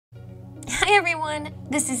Hi everyone,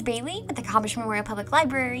 this is Bailey with the Cobbish Memorial Public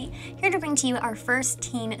Library, here to bring to you our first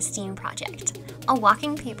teen STEAM project, a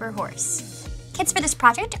walking paper horse. Kits for this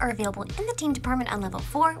project are available in the teen department on level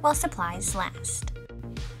 4 while supplies last.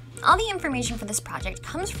 All the information for this project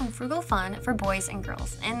comes from Frugal Fun for boys and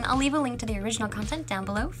girls, and I'll leave a link to the original content down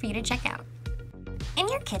below for you to check out. In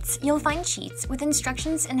your kits, you'll find sheets with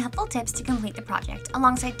instructions and helpful tips to complete the project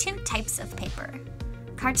alongside 2 types of paper,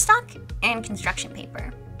 cardstock and construction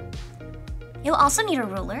paper. You'll also need a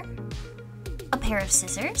ruler, a pair of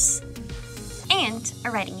scissors, and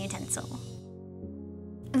a writing utensil.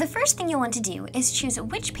 The first thing you'll want to do is choose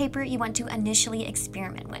which paper you want to initially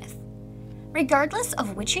experiment with. Regardless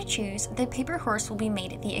of which you choose, the paper horse will be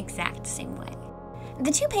made the exact same way.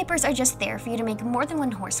 The 2 papers are just there for you to make more than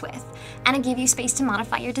one horse with, and it gives you space to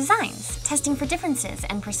modify your designs, testing for differences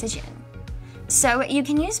and precision. So you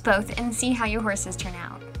can use both and see how your horses turn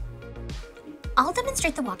out. I'll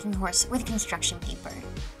demonstrate the walking horse with construction paper.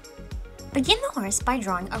 Begin the horse by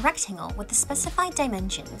drawing a rectangle with the specified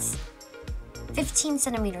dimensions, 15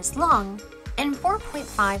 centimeters long and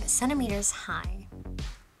 4.5 centimeters high.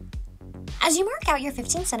 As you mark out your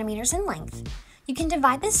 15 centimeters in length, you can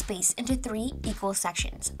divide this space into 3 equal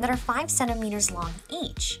sections that are 5 centimeters long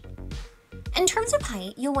each. In terms of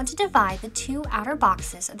height, you'll want to divide the 2 outer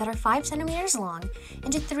boxes that are 5 centimeters long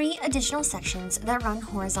into 3 additional sections that run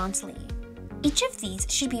horizontally. Each of these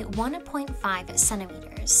should be 1.5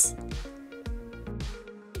 centimeters.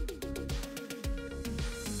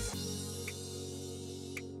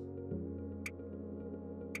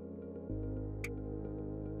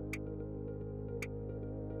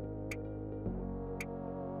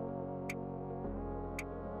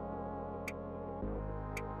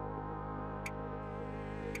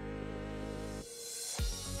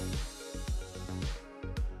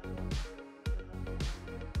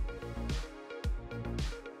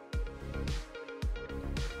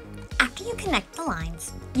 After you connect the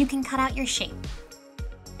lines, you can cut out your shape.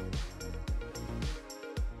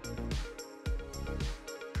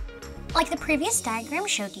 Like the previous diagram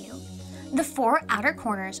showed you, the 4 outer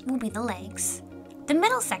corners will be the legs, the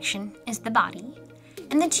middle section is the body,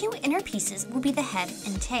 and the 2 inner pieces will be the head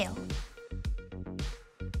and tail.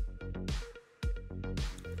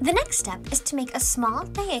 The next step is to make a small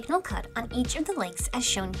diagonal cut on each of the legs as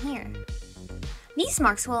shown here. These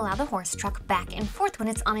marks will allow the horse to truck back and forth when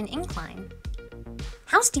it's on an incline.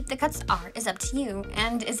 How steep the cuts are is up to you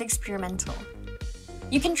and is experimental.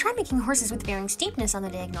 You can try making horses with varying steepness on the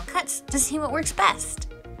diagonal cuts to see what works best.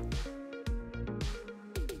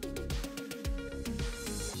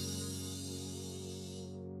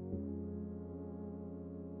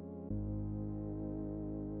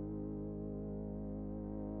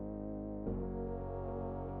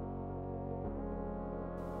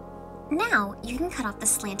 Now, you can cut off the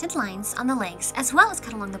slanted lines on the legs as well as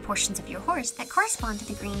cut along the portions of your horse that correspond to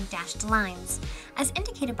the green dashed lines, as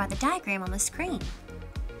indicated by the diagram on the screen.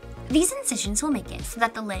 These incisions will make it so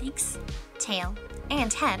that the legs, tail,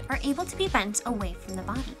 and head are able to be bent away from the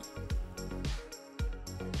body.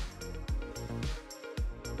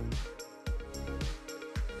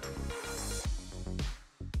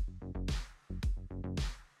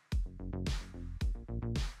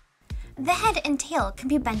 The head and tail can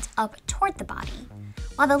be bent up toward the body,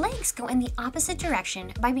 while the legs go in the opposite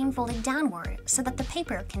direction by being folded downward so that the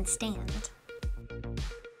paper can stand.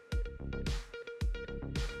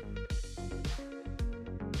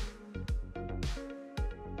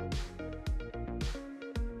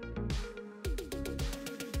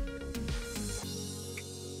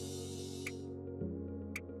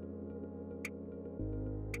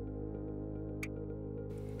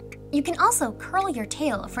 You can also curl your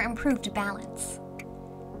tail for improved balance.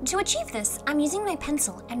 To achieve this, I'm using my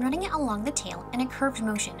pencil and running it along the tail in a curved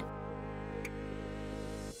motion.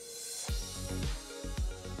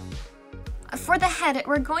 For the head,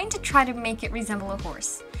 we're going to try to make it resemble a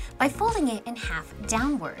horse by folding it in half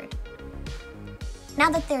downward. Now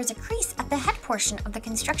that there's a crease at the head portion of the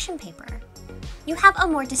construction paper, you have a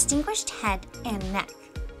more distinguished head and neck.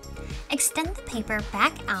 Extend the paper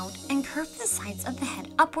back out and curve the sides of the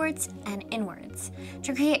head upwards and inwards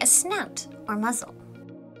to create a snout or muzzle.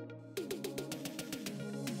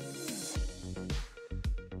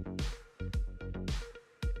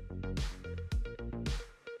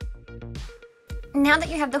 Now that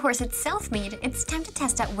you have the horse itself made, it's time to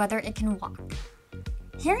test out whether it can walk.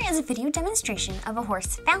 Here is a video demonstration of a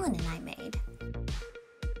horse Fallon and I made.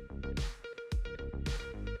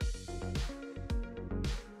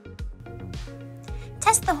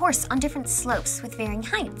 Test the horse on different slopes with varying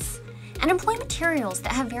heights, and employ materials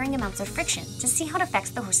that have varying amounts of friction to see how it affects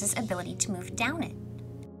the horse's ability to move down it.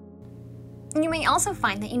 You may also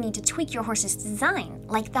find that you need to tweak your horse's design,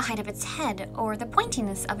 like the height of its head or the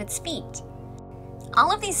pointiness of its feet.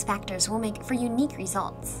 All of these factors will make for unique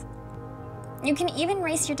results. You can even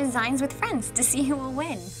race your designs with friends to see who will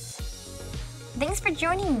win. Thanks for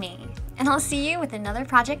joining me, and I'll see you with another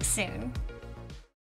project soon.